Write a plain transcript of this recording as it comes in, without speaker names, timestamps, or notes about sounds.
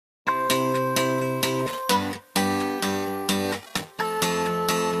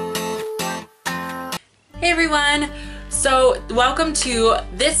Hey everyone! So welcome to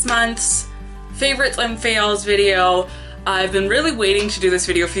this month's favorites and fails video. I've been really waiting to do this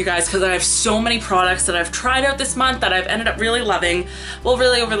video for you guys because I have so many products that I've tried out this month that I've ended up really loving. Well,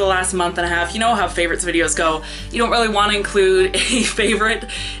 really over the last month and a half. You know how favorites videos go. You don't really want to include a favorite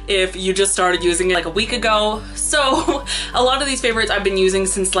if you just started using it like a week ago. So a lot of these favorites I've been using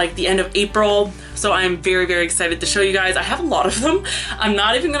since like the end of April. So I'm very, very excited to show you guys. I have a lot of them. I'm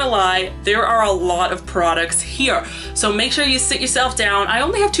not even gonna lie. There are a lot of products here. So make sure you sit yourself down. I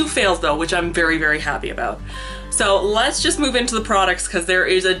only have 2 fails though, which I'm very, very happy about. So let's just move into the products because there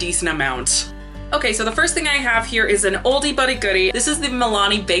is a decent amount. Okay, so the first thing I have here is an oldie but a goodie. This is the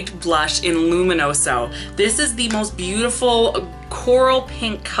Milani Baked Blush in Luminoso. This is the most beautiful coral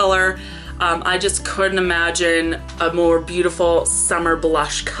pink color. I just couldn't imagine a more beautiful summer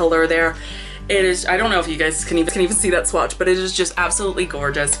blush color there. It is, I don't know if you guys can even see that swatch, but it is just absolutely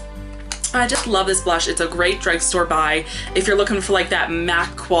gorgeous. I just love this blush. It's a great drugstore buy if you're looking for like that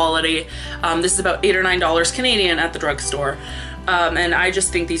MAC quality. This is about $8 or $9 Canadian at the drugstore. And I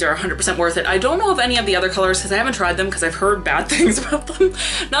just think these are 100% worth it. I don't know of any of the other colors because I haven't tried them because I've heard bad things about them.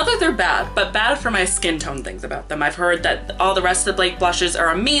 Not that they're bad, but bad for my skin tone things about them. I've heard that all the rest of the Blake blushes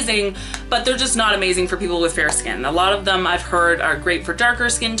are amazing, but they're just not amazing for people with fair skin. A lot of them I've heard are great for darker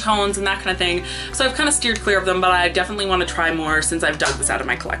skin tones and that kind of thing. So I've kind of steered clear of them, but I definitely want to try more since I've dug this out of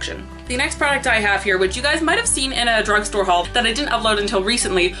my collection. The next product I have here, which you guys might have seen in a drugstore haul that I didn't upload until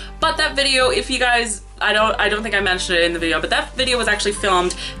recently, but that video, if you guys, I don't think I mentioned it in the video, but that video was actually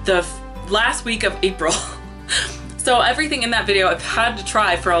filmed the last week of April. So everything in that video I've had to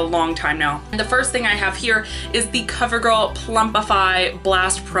try for a long time now. And the first thing I have here is the CoverGirl Plumpify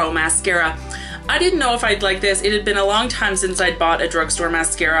Blast Pro Mascara. I didn't know if I'd like this. It had been a long time since I'd bought a drugstore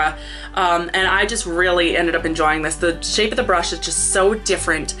mascara, and I just really ended up enjoying this. The shape of the brush is just so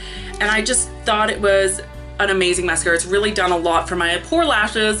different, and I just thought it was an amazing mascara. It's really done a lot for my poor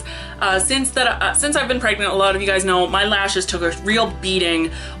lashes. Since I've been pregnant, a lot of you guys know my lashes took a real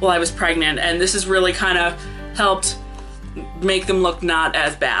beating while I was pregnant, and this has really kind of helped make them look not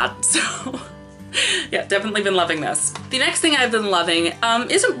as bad. So yeah, definitely been loving this. The next thing I've been loving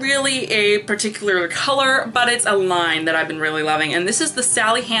isn't really a particular color, but it's a line that I've been really loving, and this is the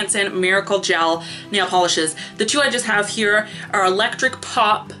Sally Hansen Miracle Gel nail polishes. The 2 I just have here are Electric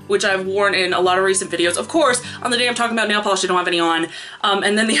Pop, which I've worn in a lot of recent videos. Of course, on the day I'm talking about nail polish, I don't have any on.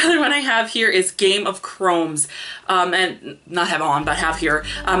 And then the other one I have here is Game of Chromes. And not have on, but have here.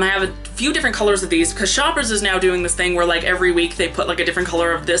 I have a few different colors of these because Shoppers is now doing this thing where like every week they put like a different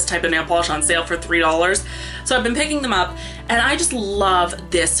color of this type of nail polish on sale for $3. So I've been picking them up, and I just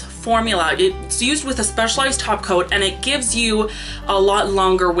love this formula. It's used with a specialized top coat, and it gives you a lot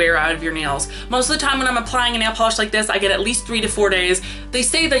longer wear out of your nails. Most of the time when I'm applying a nail polish like this, I get at least 3 to 4 days. They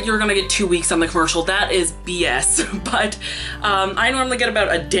say that you're gonna get 2 weeks on the commercial. That is BS, but I normally get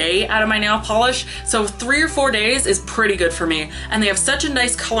about a day out of my nail polish, so 3 or 4 days is pretty good for me. And they have such a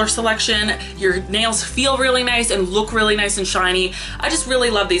nice color selection. Your nails feel really nice and look really nice and shiny. I just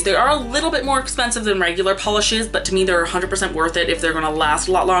really love these. They are a little bit more expensive than regular polishes, but to me they're 100% worth it if they're gonna last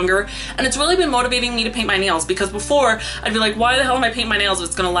a lot longer. And it's really been motivating me to paint my nails, because before I'd be like, why the hell am I painting my nails if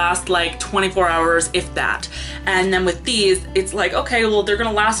it's gonna last like 24 hours, if that? And then with these, it's like, okay, well, they're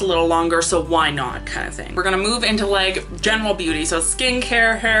gonna last a little longer, so why not, kind of thing. We're gonna move into like general beauty, so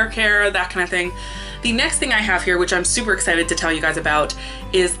skincare, hair care, that kind of thing. The next thing I have here, which I'm super excited to tell you guys about,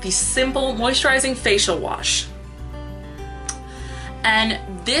 is the Simple Moisturizing Facial Wash. And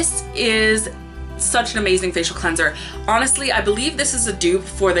this is such an amazing facial cleanser. Honestly, I believe this is a dupe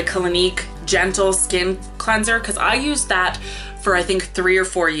for the Clinique Gentle Skin Cleanser, because I used that for I think 3 or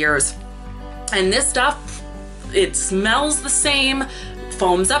 4 years. And this stuff, it smells the same,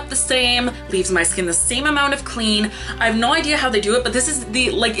 foams up the same, leaves my skin the same amount of clean. I have no idea how they do it, but this is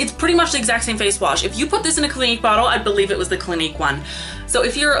it's pretty much the exact same face wash. If you put this in a Clinique bottle, I believe it was the Clinique one. So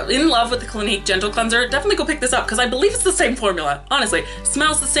if you're in love with the Clinique Gentle Cleanser, definitely go pick this up because I believe it's the same formula. Honestly,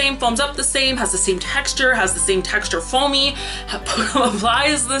 smells the same, foams up the same, has the same texture, foamy,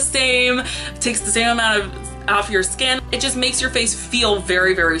 applies the same, takes the same amount off your skin. It just makes your face feel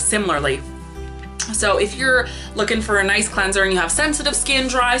very, very similarly. So if you're looking for a nice cleanser and you have sensitive skin,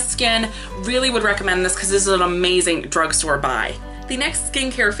 dry skin, really would recommend this because this is an amazing drugstore buy. The next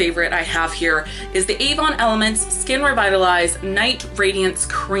skincare favorite I have here is the Avon Elements Skin Revitalize Night Radiance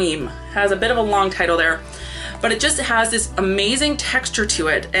Cream. Has a bit of a long title there, but it just has this amazing texture to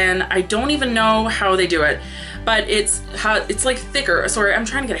it, and I don't even know how they do it, but it's like thicker. Sorry, I'm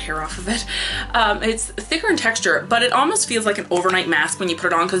trying to get a hair off of it. It's thicker in texture, but it almost feels like an overnight mask when you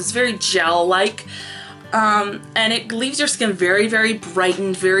put it on because it's very gel-like. and it leaves your skin very, very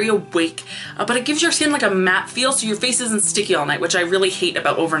brightened, very awake, but it gives your skin like a matte feel so your face isn't sticky all night, which I really hate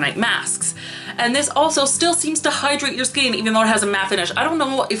about overnight masks. And this also still seems to hydrate your skin even though it has a matte finish. I don't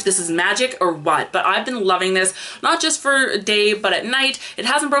know if this is magic or what, but I've been loving this, not just for a day, but at night. It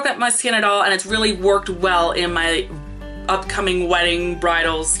hasn't broken up my skin at all, and it's really worked well in my upcoming wedding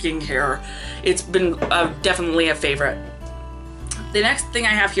bridal skincare. It's been definitely a favorite. The next thing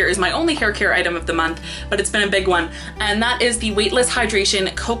I have here is my only hair care item of the month, but it's been a big one, and that is the Weightless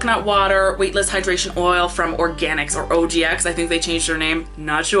Hydration Coconut Water Weightless Hydration Oil from Organics, or OGX. I think they changed their name,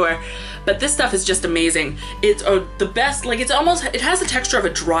 not sure. But this stuff is just amazing. It's the best, like it has the texture of a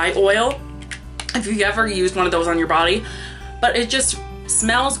dry oil, if you've ever used one of those on your body, but it just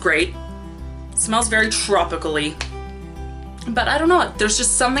smells great. It smells very tropically. But I don't know, there's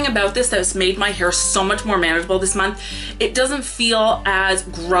just something about this that's made my hair so much more manageable this month. It doesn't feel as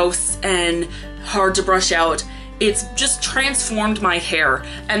gross and hard to brush out. It's just transformed my hair,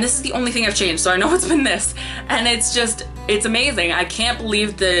 and this is the only thing I've changed, so I know it's been this, and it's amazing. I can't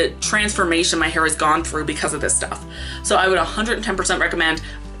believe the transformation my hair has gone through because of this stuff. So I would 110% recommend.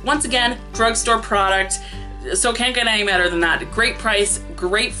 Once again, drugstore product, so can't get any better than that. Great price,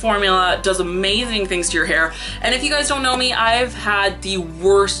 great formula, does amazing things to your hair. And if you guys don't know me, I've had the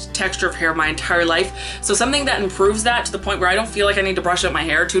worst texture of hair my entire life. So something that improves that to the point where I don't feel like I need to brush out my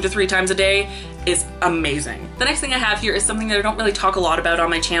hair 2 to 3 times a day is amazing. The next thing I have here is something that I don't really talk a lot about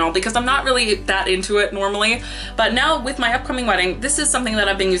on my channel because I'm not really that into it normally. But now with my upcoming wedding, this is something that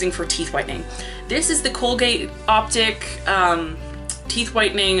I've been using for teeth whitening. This is the Colgate Optic Teeth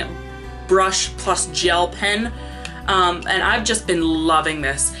Whitening Brush plus Gel Pen, and I've just been loving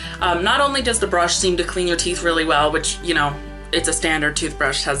this. Not only does the brush seem to clean your teeth really well, which, you know, it's a standard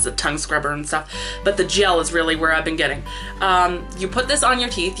toothbrush, has a tongue scrubber and stuff, but the gel is really where I've been getting. You put this on your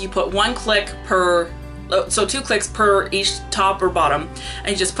teeth, you put 1 click per, so 2 clicks per each top or bottom,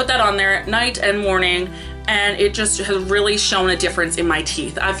 and you just put that on there night and morning, and it just has really shown a difference in my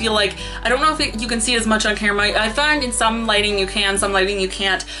teeth. I feel like, I don't know if you can see it as much on camera. I find in some lighting you can, some lighting you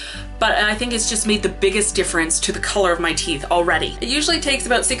can't, but I think it's just made the biggest difference to the color of my teeth already. It usually takes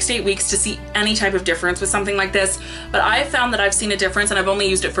about 6 to 8 weeks to see any type of difference with something like this, but I've found that I've seen a difference, and I've only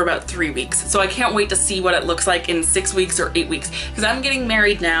used it for about 3 weeks. So I can't wait to see what it looks like in 6 weeks or 8 weeks, because I'm getting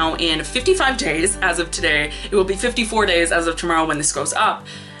married now in 55 days as of today. It will be 54 days as of tomorrow when this goes up.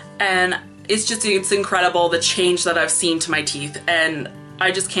 And it's incredible the change that I've seen to my teeth, and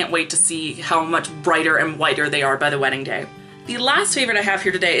I just can't wait to see how much brighter and whiter they are by the wedding day. The last favorite I have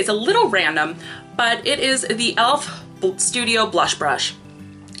here today is a little random, but it is the e.l.f. Studio Blush Brush.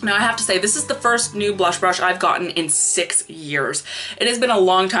 Now I have to say, this is the first new blush brush I've gotten in 6 years. It has been a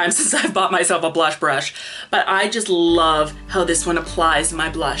long time since I've bought myself a blush brush, but I just love how this one applies my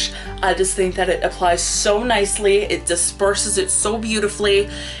blush. I just think that it applies so nicely, it disperses it so beautifully,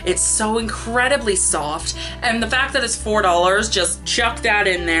 it's so incredibly soft, and the fact that it's $4, just chuck that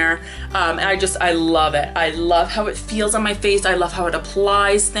in there. I love it. I love how it feels on my face, I love how it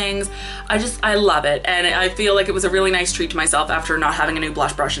applies things. I love it, and I feel like it was a really nice treat to myself after not having a new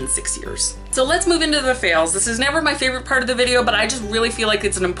blush brush in 6 years. So let's move into the fails. This is never my favorite part of the video, but I just really feel like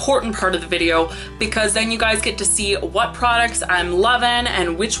it's an important part of the video because then you guys get to see what products I'm loving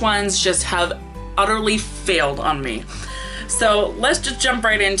and which ones just have utterly failed on me. So let's just jump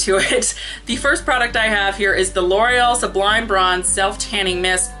right into it. The first product I have here is the L'Oreal Sublime Bronze Self Tanning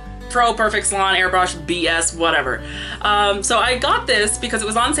Mist Pro Perfect Salon Airbrush BS whatever. So I got this because it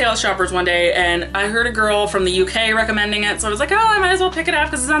was on sale at Shoppers one day, and I heard a girl from the UK recommending it, so I was like, oh, I might as well pick it up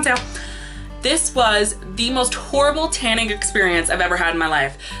because it's on sale. This was the most horrible tanning experience I've ever had in my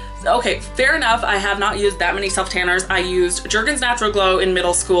life. Okay, fair enough, I have not used that many self-tanners. I used Jergens Natural Glow in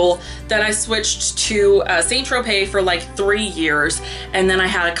middle school, then I switched to Saint Tropez for like 3 years, and then I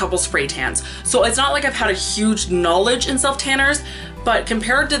had a couple spray tans. So it's not like I've had a huge knowledge in self-tanners, but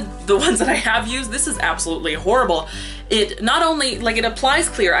compared to the ones that I have used, this is absolutely horrible. It not only, like, it applies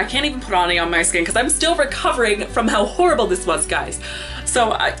clear, I can't even put any on my skin because I'm still recovering from how horrible this was, guys.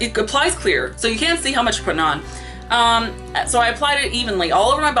 So it applies clear, so you can't see how much you're putting on. So I applied it evenly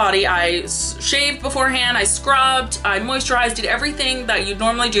all over my body. I shaved beforehand, I scrubbed, I moisturized, did everything that you'd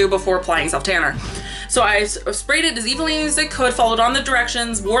normally do before applying self-tanner. So I sprayed it as evenly as I could, followed on the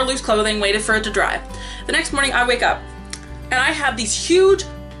directions, wore loose clothing, waited for it to dry. The next morning I wake up and I have these huge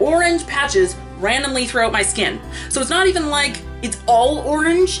orange patches randomly throughout my skin. So it's not even like it's all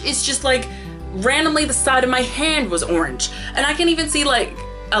orange, it's just like randomly the side of my hand was orange. And I can't even see like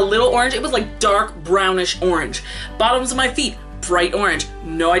a little orange, it was like dark brownish orange. Bottoms of my feet, bright orange.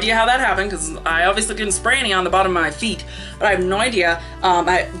 No idea how that happened because I obviously didn't spray any on the bottom of my feet, but I have no idea.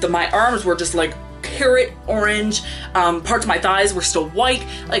 My arms were just like carrot orange. Parts of my thighs were still white.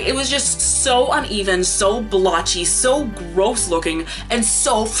 Like, it was just so uneven, so blotchy, so gross looking, and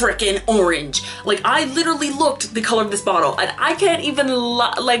so freaking orange. Like, I literally looked the color of this bottle, and I can't even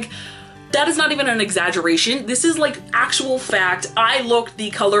like, that is not even an exaggeration. This is like actual fact. I looked the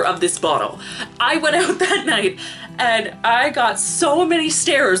color of this bottle. I went out that night and I got so many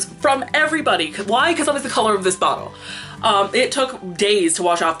stares from everybody. Why? Because I was the color of this bottle. It took days to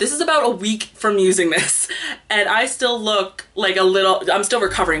wash off. This is about a week from using this, and I still look like a little, I'm still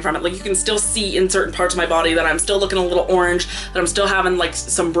recovering from it. Like, you can still see in certain parts of my body that I'm still looking a little orange, that I'm still having like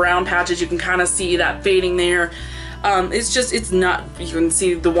some brown patches. You can kind of see that fading there. It's just, it's not, you can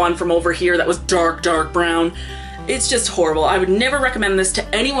see the one from over here that was dark, dark brown. It's just horrible. I would never recommend this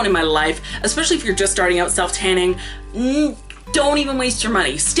to anyone in my life, especially if you're just starting out self-tanning. Don't even waste your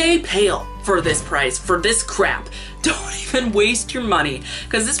money. Stay pale for this price, for this crap. Don't even waste your money,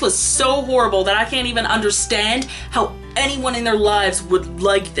 because this was so horrible that I can't even understand how anyone in their lives would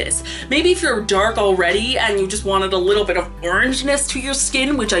like this. Maybe if you're dark already and you just wanted a little bit of orangeness to your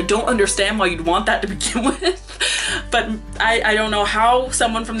skin, which I don't understand why you'd want that to begin with. But I don't know how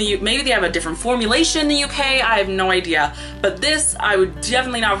someone from the UK, maybe they have a different formulation in the UK, I have no idea. But this, I would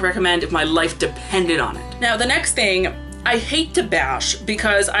definitely not recommend if my life depended on it. Now, the next thing, I hate to bash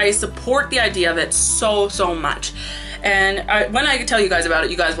because I support the idea of it so, so much. And when I tell you guys about it,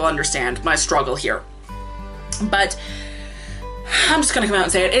 you guys will understand my struggle here. But I'm just gonna come out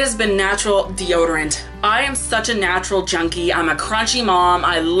and say it. It has been natural deodorant. I am such a natural junkie. I'm a crunchy mom.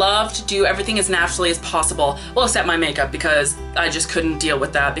 I love to do everything as naturally as possible. Well, except my makeup, because I just couldn't deal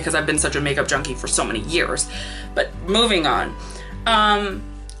with that because I've been such a makeup junkie for so many years. But moving on.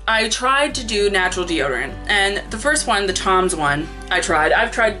 I tried to do natural deodorant, and the first one, the Tom's one, I've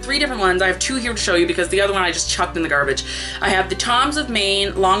tried 3 different ones. I have 2 here to show you because the other one I just chucked in the garbage. I have the Tom's of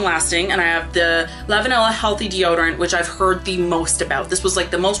Maine Long Lasting, and I have the La Vanilla Healthy Deodorant, which I've heard the most about. This was like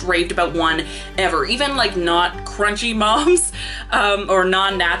the most raved about one ever. Even like not crunchy moms or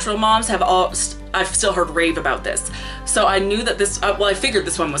non-natural moms have all, I've still heard rave about this. So I knew that this, well, I figured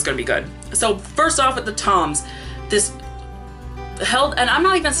this one was gonna be good. So first off at the Tom's, this held, and I'm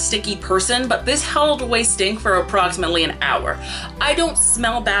not even a sticky person, but this held away stink for approximately an hour. I don't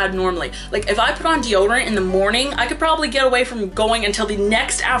smell bad normally. Like, if I put on deodorant in the morning, I could probably get away from going until the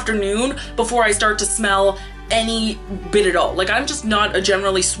next afternoon before I start to smell any bit at all. Like, I'm just not a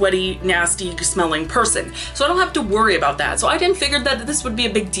generally sweaty, nasty smelling person, so I don't have to worry about that. So I didn't figure that this would be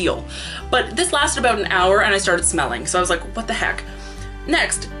a big deal. But this lasted about an hour and I started smelling, so I was like, what the heck?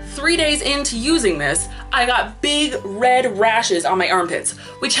 Next, 3 days into using this, I got big red rashes on my armpits,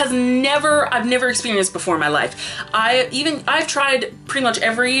 which has I've never experienced before in my life. I've tried pretty much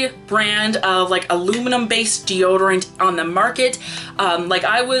every brand of like aluminum-based deodorant on the market. Like,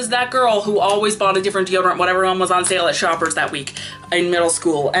 I was that girl who always bought a different deodorant, whatever one was on sale at Shoppers that week in middle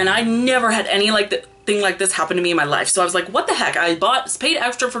school, and I never had any like thing like this happen to me in my life. So I was like, what the heck? I paid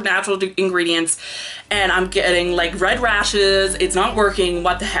extra for natural ingredients and I'm getting like red rashes. It's not working.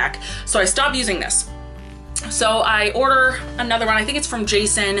 What the heck? So I stopped using this. So I order another one. I think it's from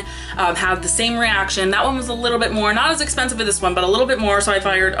Jason. Had the same reaction. That one was a little bit more, not as expensive as this one, but a little bit more. So I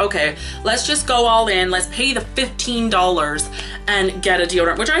figured, okay, let's just go all in. Let's pay the $15 and get a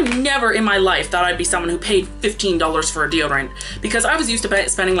deodorant, which I never in my life thought I'd be someone who paid $15 for a deodorant, because I was used to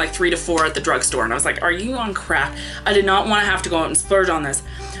spending like 3 to 4 at the drugstore. And I was like, are you on crack? I did not want to have to go out and splurge on this.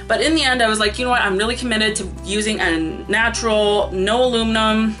 But in the end, I was like, you know what? I'm really committed to using a natural, no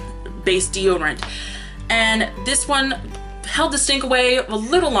aluminum based deodorant. And this one held the stink away a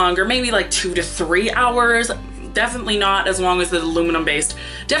little longer, maybe like 2 to 3 hours. Definitely not as long as the aluminum based.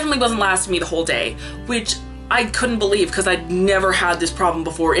 Definitely wasn't lasting me the whole day, which I couldn't believe because I'd never had this problem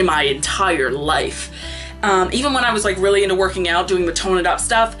before in my entire life. Even when I was like really into working out, doing the tone it up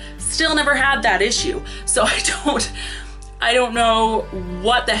stuff, still never had that issue. So I don't know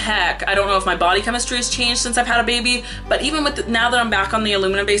what the heck. I don't know if my body chemistry has changed since I've had a baby, but even with now that I'm back on the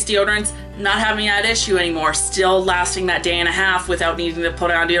aluminum-based deodorants, not having that issue anymore, still lasting that day and a half without needing to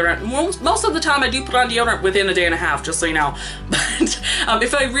put on deodorant. Most of the time I do put on deodorant within a day and a half, just so you know. But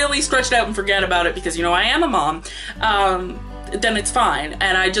if I really stretch it out and forget about it, because you know I am a mom, then it's fine.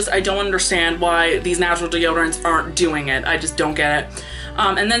 And I don't understand why these natural deodorants aren't doing it. I just don't get it.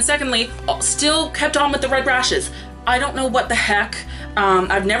 And then secondly, still kept on with the red rashes. I don't know what the heck.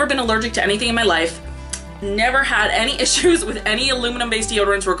 I've never been allergic to anything in my life. Never had any issues with any aluminum-based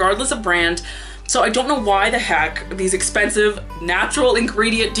deodorants, regardless of brand. So I don't know why the heck these expensive natural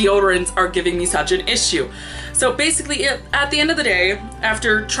ingredient deodorants are giving me such an issue. So basically, at the end of the day,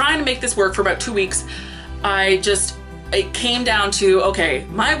 after trying to make this work for about 2 weeks, it came down to, okay,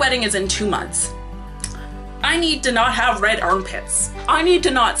 my wedding is in 2 months. I need to not have red armpits. I need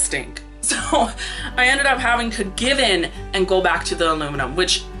to not stink. So I ended up having to give in and go back to the aluminum,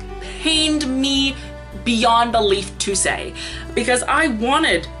 which pained me beyond belief to say, because I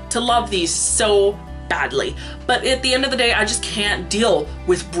wanted to love these so badly. But at the end of the day, I just can't deal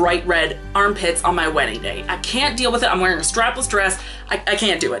with bright red armpits on my wedding day. I can't deal with it. I'm wearing a strapless dress. I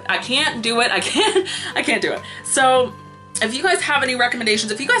can't do it. I can't do it. I can't do it. So if you guys have any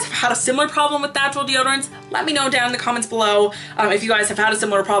recommendations, if you guys have had a similar problem with natural deodorants, let me know down in the comments below. If you guys have had a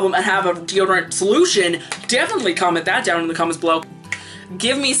similar problem and have a deodorant solution, definitely comment that down in the comments below.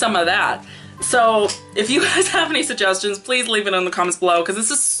 Give me some of that. So if you guys have any suggestions, please leave it in the comments below, because this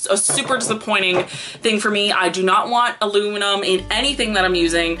is a super disappointing thing for me. I do not want aluminum in anything that I'm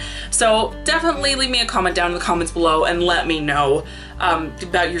using. So definitely leave me a comment down in the comments below and let me know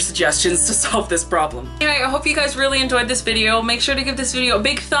about your suggestions to solve this problem. Anyway, I hope you guys really enjoyed this video. Make sure to give this video a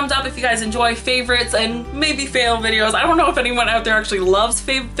big thumbs up if you guys enjoy favorites and maybe fail videos. I don't know if anyone out there actually loves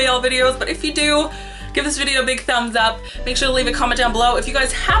fail videos, but if you do, give this video a big thumbs up. Make sure to leave a comment down below if you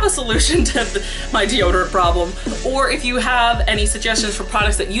guys have a solution to my deodorant problem, or if you have any suggestions for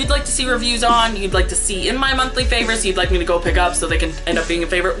products that you'd like to see reviews on, you'd like to see in my monthly favorites, you'd like me to go pick up so they can end up being a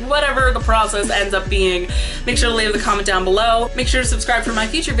favorite, whatever the process ends up being. Make sure to leave the comment down below. Make sure to subscribe for my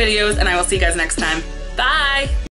future videos, and I will see you guys next time. Bye!